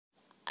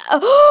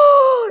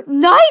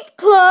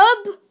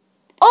Nightclub.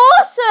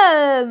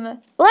 Awesome.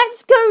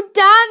 Let's go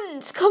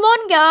dance. Come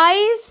on,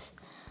 guys.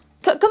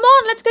 Come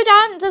on, let's go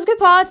dance. Let's go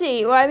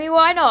party. Well, I mean,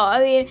 why not?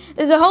 I mean,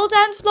 there's a whole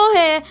dance floor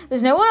here.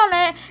 There's no one on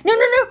it. No.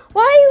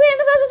 Why are you in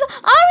the first one?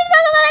 I'm in the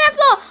first one on the dance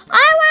floor.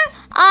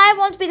 I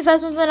want to be the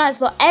first one on the dance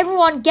floor.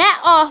 Everyone, get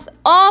off.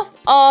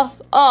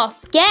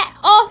 Get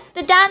off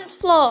the dance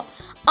floor.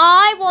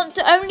 I want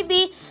to only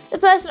be the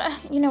person.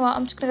 You know what?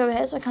 I'm just gonna go over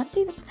here so I can't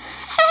see them.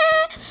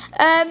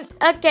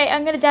 Okay,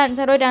 I'm gonna dance.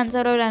 How do I dance?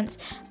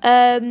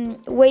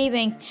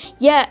 Waving.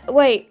 Yeah,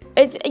 wait.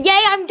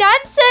 Yay, I'm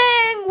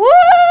dancing!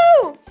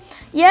 Woo!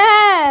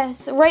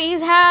 Yes! Raise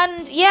his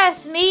hand.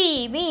 Yes,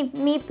 me,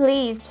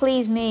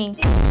 please, me.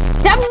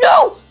 Damn,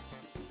 no!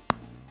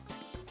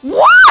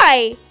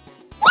 Why?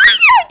 Why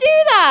did I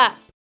do that?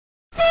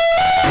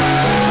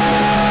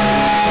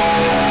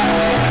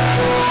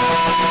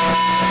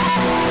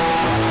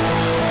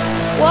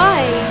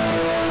 Why?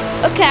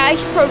 Okay, I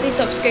should probably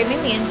stop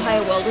screaming. The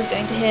entire world is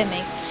going to hear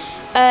me.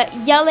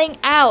 Yelling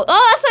out.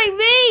 Oh, that's like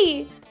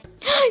me!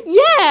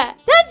 Yeah,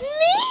 that's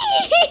me!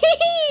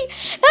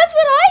 That's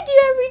what I do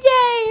every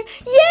day!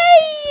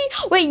 Yay!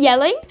 Wait,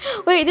 yelling?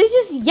 Wait, there's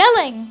just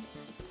yelling.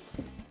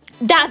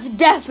 That's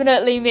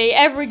definitely me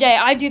every day.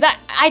 I do that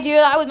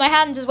with my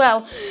hands as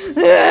well.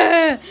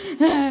 Okay,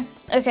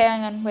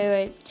 hang on.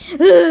 Wait.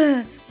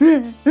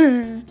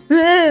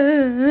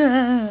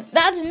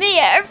 That's me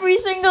every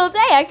single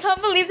day. I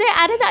can't believe they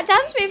added that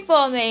dance move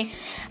for me.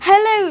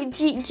 Hello,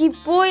 G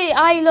boy,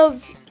 I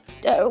love.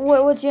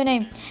 What's your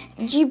name?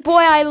 G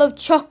boy, I love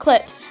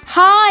chocolate.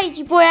 Hi,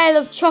 G boy, I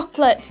love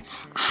chocolate.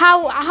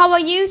 How are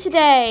you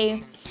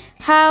today?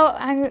 Hello.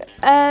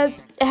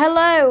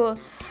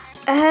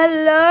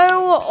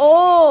 Hello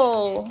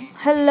all.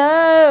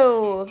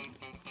 Hello.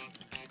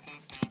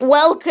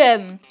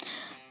 Welcome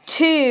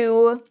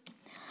to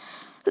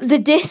the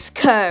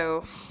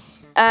disco.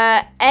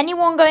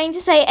 Anyone going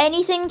to say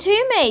anything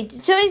to me?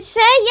 So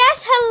say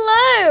yes,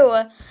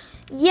 hello.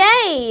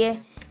 Yay.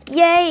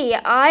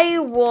 I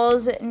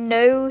was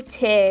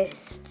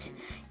noticed.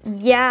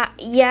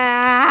 Yes.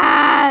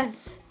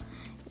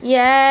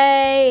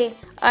 Yay.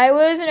 I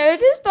was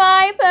noticed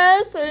by a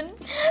person.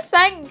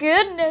 Thank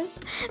goodness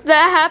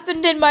that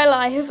happened in my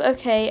life.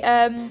 Okay,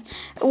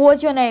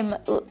 what's your name?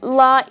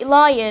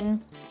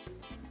 Lion.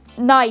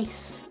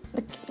 Nice.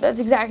 That's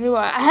exactly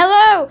right.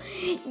 Hello.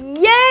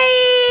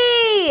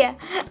 Yay.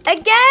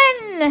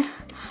 Again.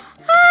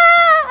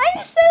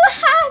 I'm so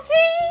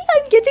happy.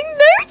 I'm getting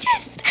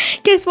noticed.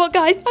 Guess what,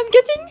 guys? I'm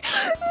getting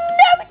noticed.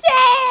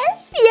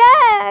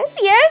 Yes.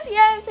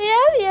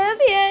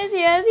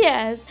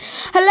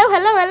 Hello.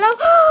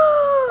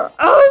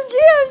 OMG.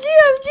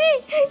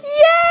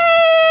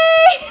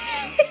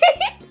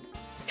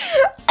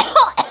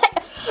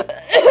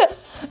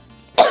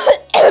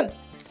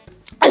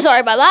 Yay.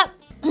 Sorry about that.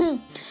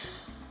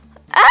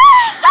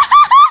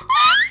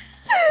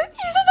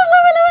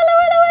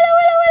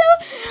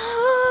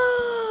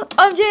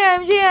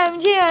 OMG.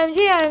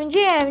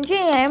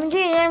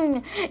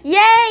 Yay.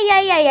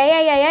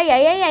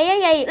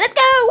 Let's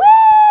go. Woo!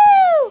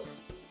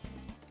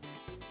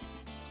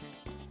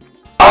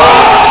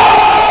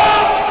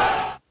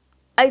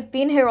 I've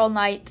been here all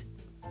night.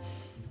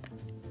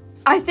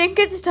 I think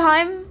it's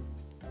time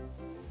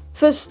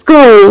for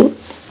school.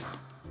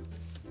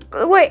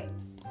 Wait.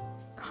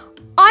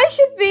 I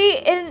should be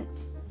in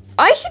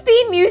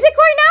music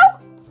right now?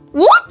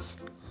 What?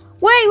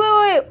 Wait.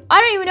 I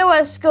don't even know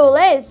where school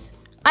is.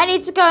 I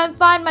need to go and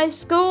find my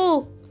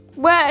school.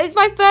 Where? It's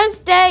my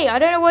first day. I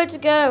don't know where to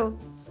go.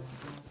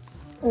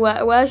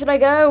 Where should I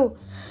go?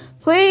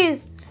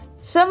 Please,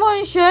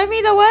 someone show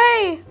me the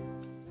way.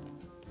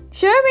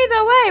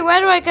 Where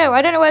do I go?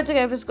 I don't know where to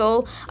go for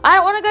school. I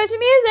don't want to go to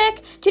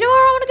music. Do you know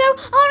where I want to go?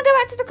 I want to go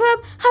back to the club.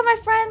 Have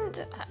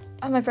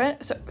my friend.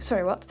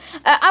 Sorry, what?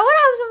 I want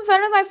to have some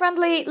fun with my friend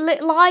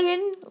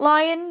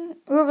Lion,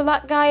 whoever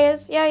that guy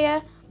is.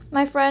 Yeah,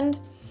 my friend.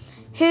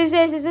 Who's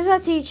this? Is this our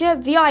teacher?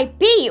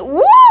 VIP.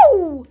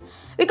 Woo!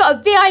 We got a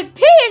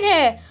VIP in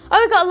here. Oh,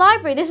 we got a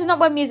library. This is not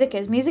where music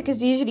is. Music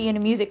is usually in a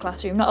music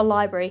classroom, not a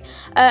library.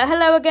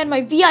 Hello again,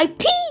 my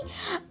VIP.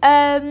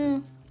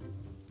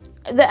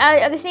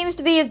 There seems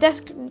to be a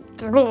desk.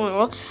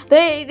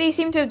 They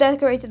seem to have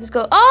decorated the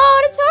school.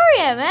 Oh,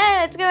 auditorium!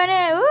 Let's go in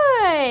here.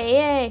 Ooh,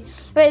 yay!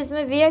 Wait, is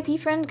my VIP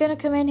friend gonna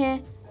come in here?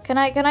 Can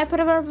I put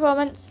on a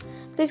performance?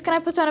 Please, can I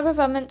put on a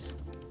performance?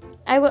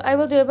 I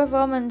will do a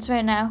performance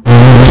right now.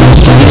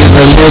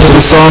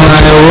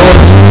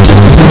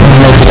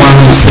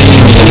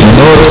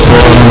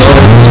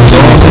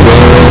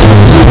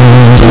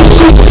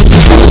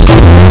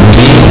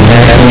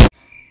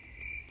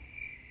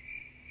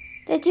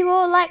 Did you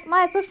all like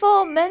my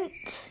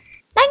performance?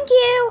 Thank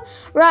you!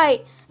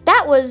 Right,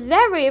 that was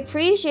very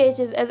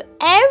appreciative of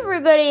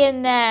everybody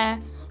in there.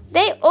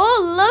 They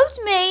all loved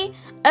me.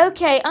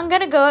 Okay, I'm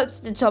gonna go up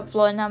to the top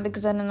floor now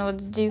because I don't know what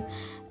to do.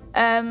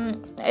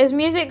 Is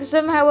music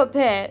somehow up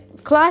here?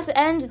 Class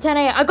ends at 10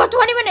 a.m. I got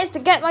 20 minutes to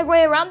get my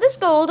way around the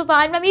school to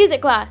find my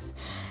music class.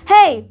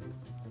 Hey,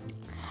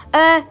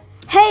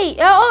 Hey,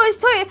 oh, it's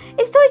Toy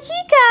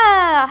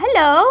Chica.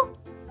 Hello.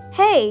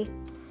 Hey,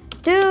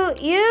 do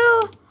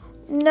you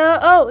know?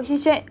 Oh,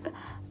 she's changed. Wait,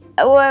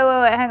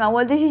 hang on.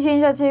 What did she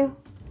change that to?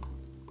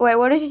 Wait,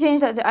 what did she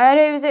change that to? I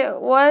don't even see.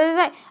 What is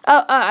it?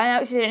 Oh, I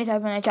accidentally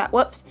typed in the chat.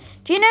 Whoops.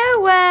 Do you know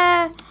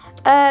where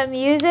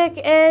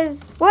music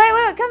is?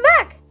 Wait, come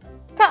back.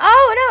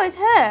 Oh no, it's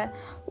her.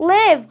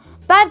 Liv,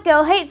 bad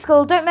girl, hate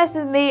school. Don't mess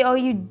with me or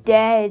you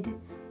dead.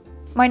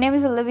 My name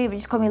is Olivia, but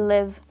just call me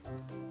Liv.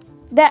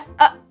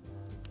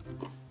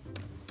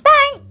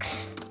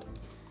 Thanks.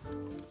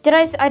 Did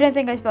I don't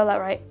think I spelled that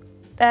right.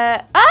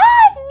 It's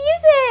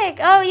music.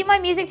 Oh, you're my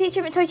music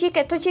teacher, Toy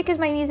Chica. Toy Chica's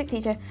my music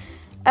teacher.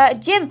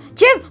 Gym,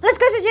 let's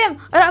go to gym.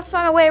 I don't have to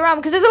find my way around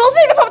because there's a little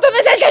thing that popped on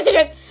this edge. Go to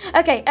gym.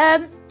 Okay,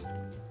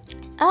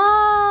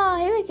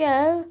 here we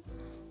go.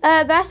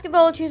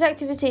 Basketball, choose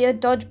activity, or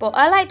dodgeball.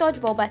 I like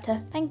dodgeball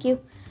better. Thank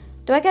you.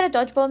 Do I get a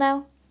dodgeball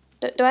now?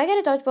 Do I get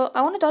a dodgeball?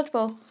 I want a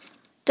dodgeball.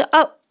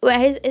 Oh,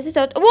 wait, is it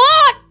dodgeball?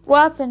 What?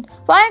 What happened?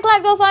 Flying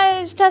flag, go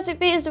fly, fantastic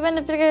beats to win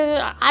the...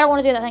 I don't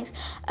want to do that, thanks.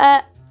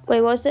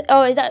 Wait, what was it?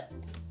 Oh, is that...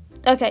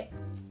 Okay.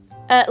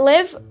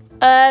 Liv,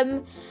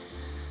 Liv,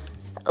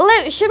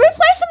 should we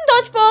play some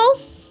dodgeball?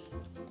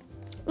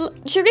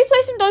 Should we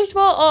play some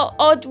dodgeball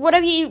or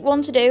whatever you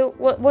want to do?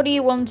 What do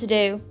you want to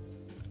do?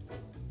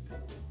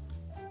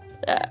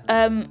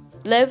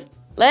 Liv?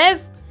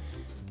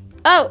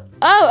 Oh,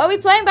 are we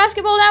playing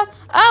basketball now?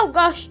 Oh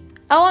gosh,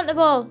 I want the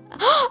ball.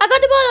 I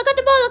got the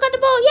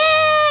ball.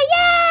 Yeah,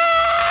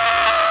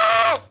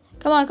 yes!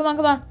 Come on.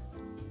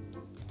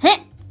 Huh?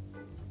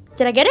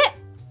 Did I get it?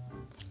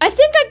 I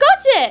think I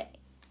got it.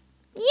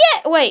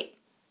 Yeah, wait,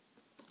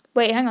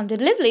 hang on,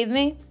 did Liv leave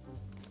me?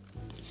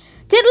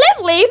 Did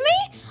Liv leave me?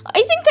 I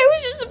think I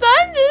was just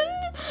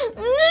abandoned.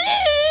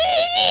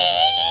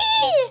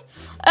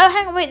 Oh,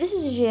 hang on, wait, this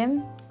is a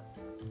gym.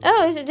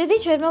 Oh, did the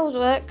treadmills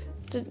work?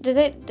 Did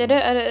they? I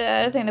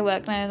don't think they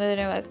work. No, they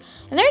don't work.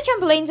 And there are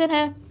trampolines in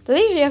here. Do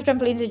they usually have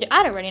trampolines in?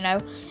 I don't really know.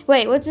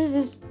 Wait, what does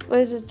this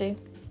do?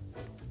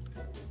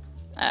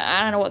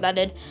 I don't know what that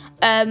did.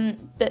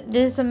 But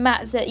there's some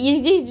mats that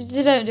you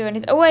don't do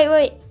anything. Oh,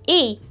 wait.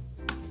 E.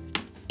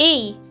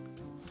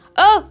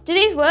 Oh, do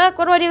these work?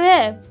 What do I do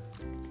here?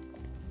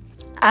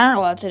 I don't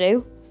know what to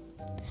do.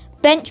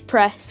 Bench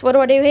press. What do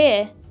I do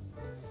here?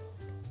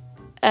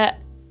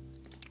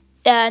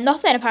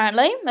 Nothing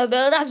apparently. But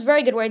that's a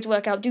very good way to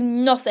work out. Do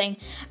nothing.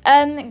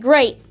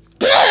 Great.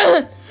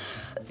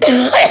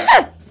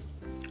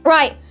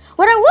 Right.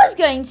 What I was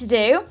going to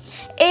do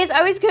is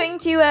I was going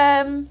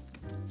to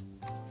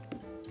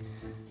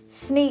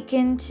sneak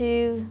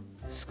into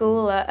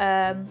school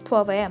at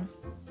 12 a.m.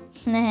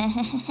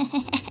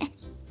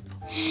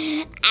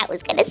 I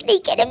was going to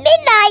sneak in at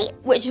midnight,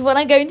 which is what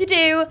I'm going to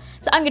do.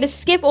 So I'm going to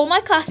skip all my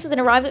classes and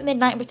arrive at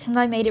midnight and pretend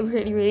I made it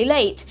really, really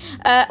late.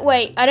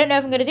 Wait, I don't know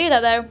if I'm going to do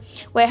that though.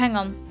 Wait, hang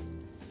on.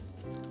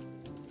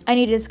 I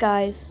need a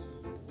disguise.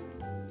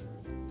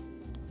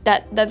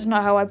 That's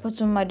not how I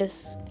put on my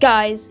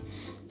disguise.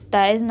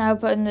 That isn't how I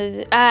put in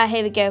the...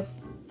 here we go.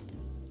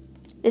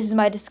 This is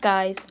my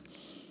disguise.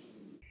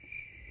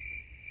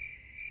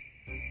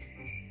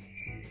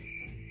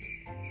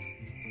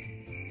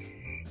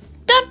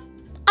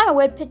 I'm a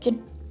weird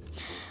pigeon.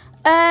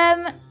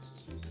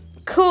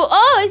 Cool.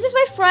 Oh, is this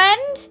my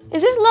friend?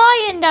 Is this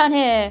Lion down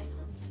here?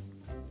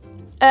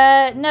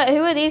 No,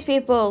 who are these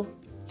people?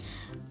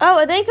 Oh,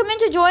 are they coming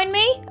to join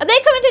me? Are they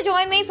coming to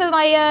join me for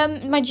my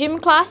my gym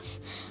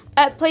class?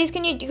 Please,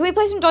 can we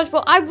play some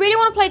dodgeball? I really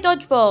want to play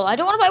dodgeball. I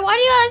don't want to play... Why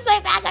do you guys play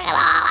basketball?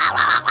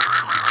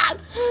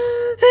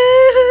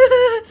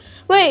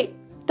 Wait,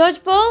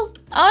 dodgeball?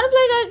 I want to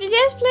play dodgeball.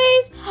 Yes,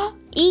 please.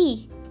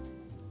 E.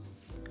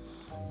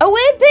 A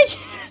weird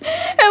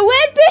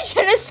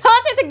pigeon has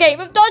started the game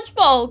of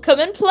dodgeball. Come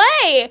and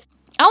play.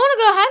 I want to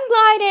go hang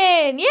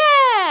gliding.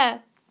 Yeah.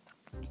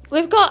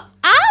 We've got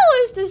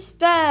hours to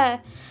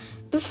spare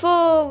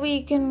before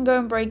we can go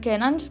and break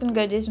in. I'm just going to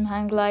go do some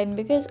hang gliding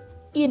because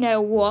you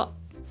know what?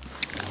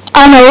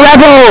 I'm a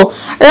rebel.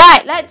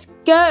 Right, let's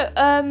go.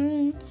 I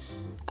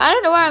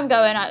don't know where I'm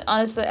going.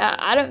 Honestly,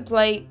 I don't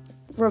play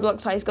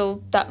Roblox High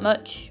School that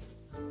much.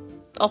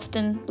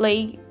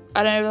 Oftenly.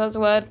 I don't know if that's a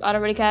word. I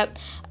don't really care.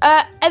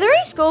 Are there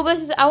any school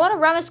buses? I want to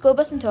ram a school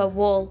bus into a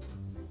wall.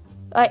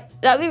 Like,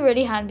 that'd be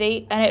really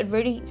handy, and it'd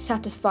really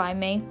satisfy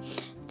me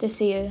to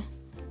see you.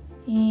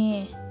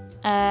 Yeah.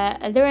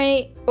 Are there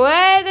any...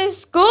 Where are the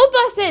school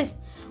buses?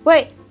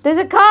 Wait, there's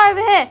a car over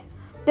here.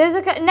 There's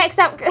a car... Next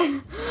up,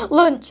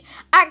 lunch.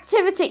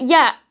 Activity.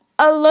 Yeah,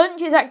 a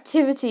lunch is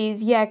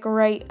activities. Yeah,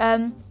 great.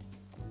 Oh,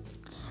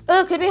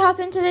 could we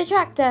hop into the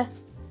tractor?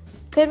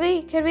 Could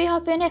we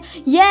hop in here?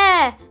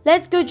 Yeah!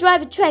 Let's go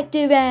drive a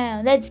tractor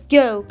around. Let's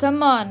go.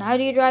 Come on. How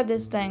do you drive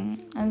this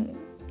thing?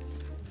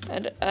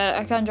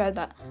 I can't drive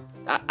that.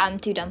 I'm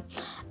too dumb.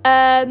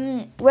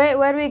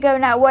 Where do we go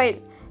now?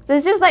 Wait.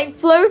 There's just like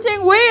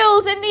floating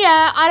wheels in the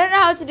air. I don't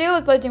know how to deal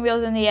with floating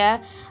wheels in the air.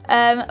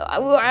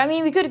 I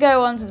mean, we could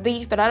go onto the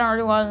beach, but I don't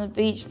really want on the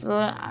beach.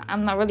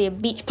 I'm not really a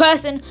beach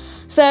person.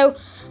 So,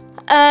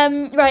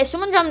 Right,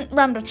 someone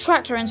rammed a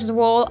tractor into the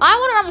wall. I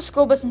want to ram a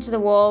school bus into the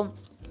wall.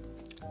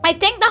 I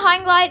think the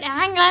hang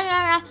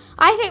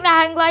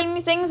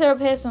gliding things are up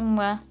here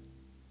somewhere.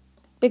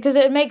 Because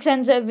it makes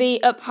sense it'd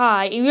be up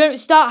high. You don't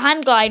start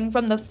hang gliding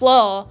from the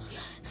floor.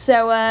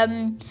 So,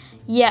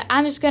 yeah,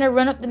 I'm just going to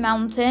run up the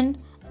mountain.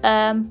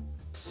 I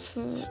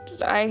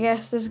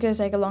guess this is going to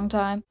take a long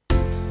time.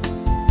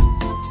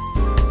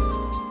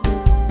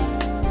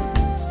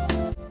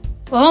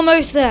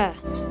 Almost there.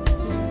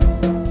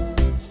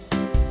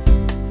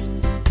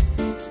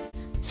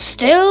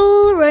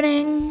 Still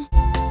running.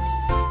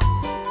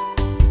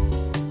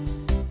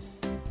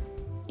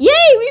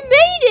 Yay, we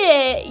made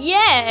it!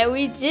 Yeah,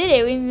 we did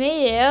it. We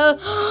made it.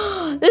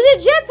 Oh, there's a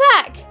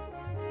jetpack.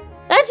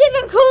 That's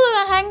even cooler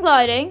than hang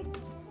gliding.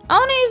 I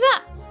want to use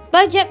that.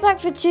 Buy jetpack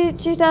for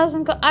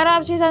 2,000. I don't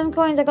have 2,000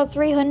 coins. I got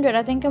 300.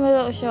 I think I'm a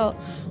little short.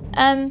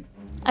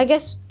 I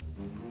guess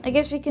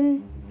we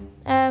can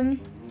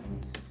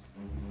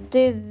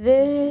do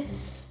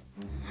this.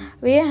 Are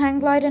we a hang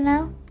glider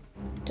now?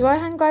 Do I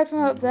hang glide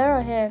from up there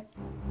or here?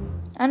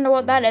 I don't know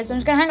what that is. I'm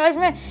just gonna hang glide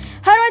from here.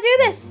 How do I do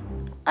this?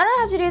 I don't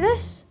know how to do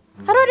this.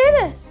 How do I do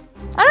this?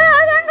 I don't know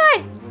how to hang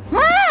glide.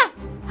 Ah!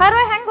 How do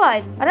I hang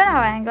glide? I don't know how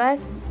I hang glide.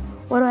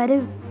 What do I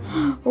do?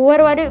 What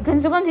do I do?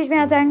 Can someone teach me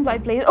how to hang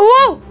glide, please? Oh,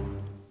 whoa!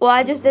 Well,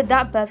 I just did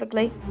that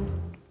perfectly.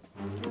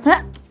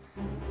 Huh?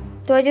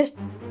 Do I just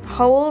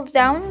hold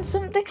down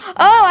something?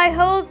 Oh, I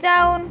hold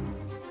down.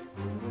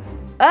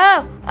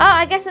 Oh,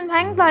 I guess I'm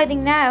hang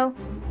gliding now.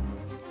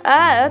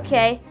 Ah,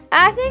 okay.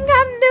 I think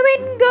I'm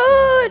doing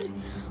good.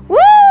 Woo!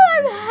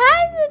 I'm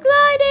hang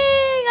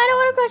gliding. I don't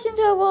want to crash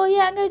into a wall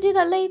yet. I'm going to do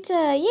that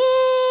later.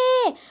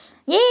 Yeah!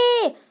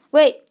 Yeah!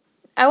 Wait.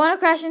 I want to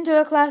crash into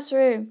a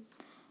classroom.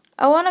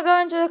 I want to go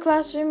into a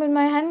classroom with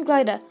my hang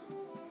glider.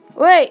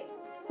 Wait.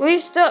 We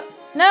stop.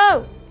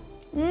 No.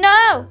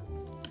 No.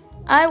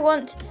 I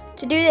want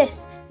to do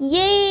this.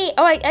 Yay!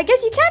 Oh, I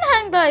guess you can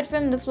hang glide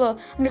from the floor.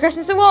 I'm going to crash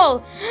into the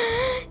wall.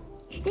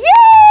 Yay!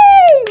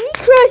 We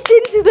crashed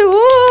into the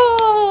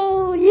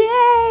wall!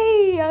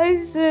 Yay!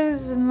 I'm so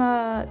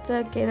smart.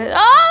 Okay. Oh,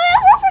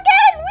 we're off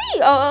again!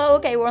 Wee! Oh,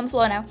 okay. We're on the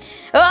floor now.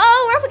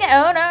 Oh, we're off again.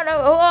 Oh, no.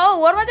 Oh,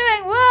 what am I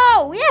doing?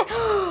 Whoa! Yeah!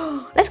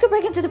 Let's go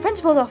break into the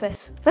principal's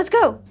office. Let's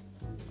go.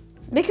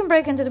 We can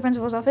break into the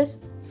principal's office.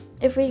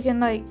 If we can,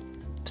 like,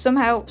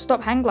 somehow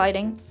stop hang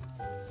gliding.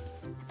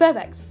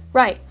 Perfect.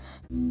 Right.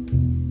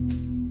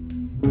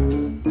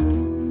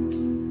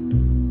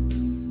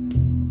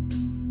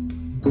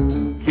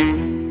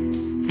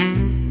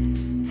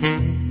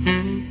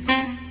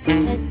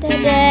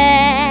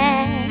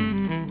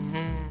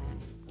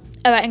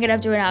 Alright, I'm gonna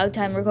have to run out of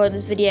time recording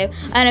this video.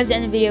 And I've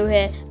done the video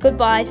here.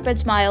 Goodbye, spread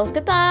smiles.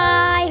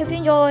 Goodbye. Hope you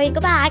enjoyed.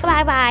 Goodbye,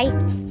 bye.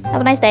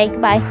 Have a nice day.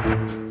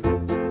 Goodbye.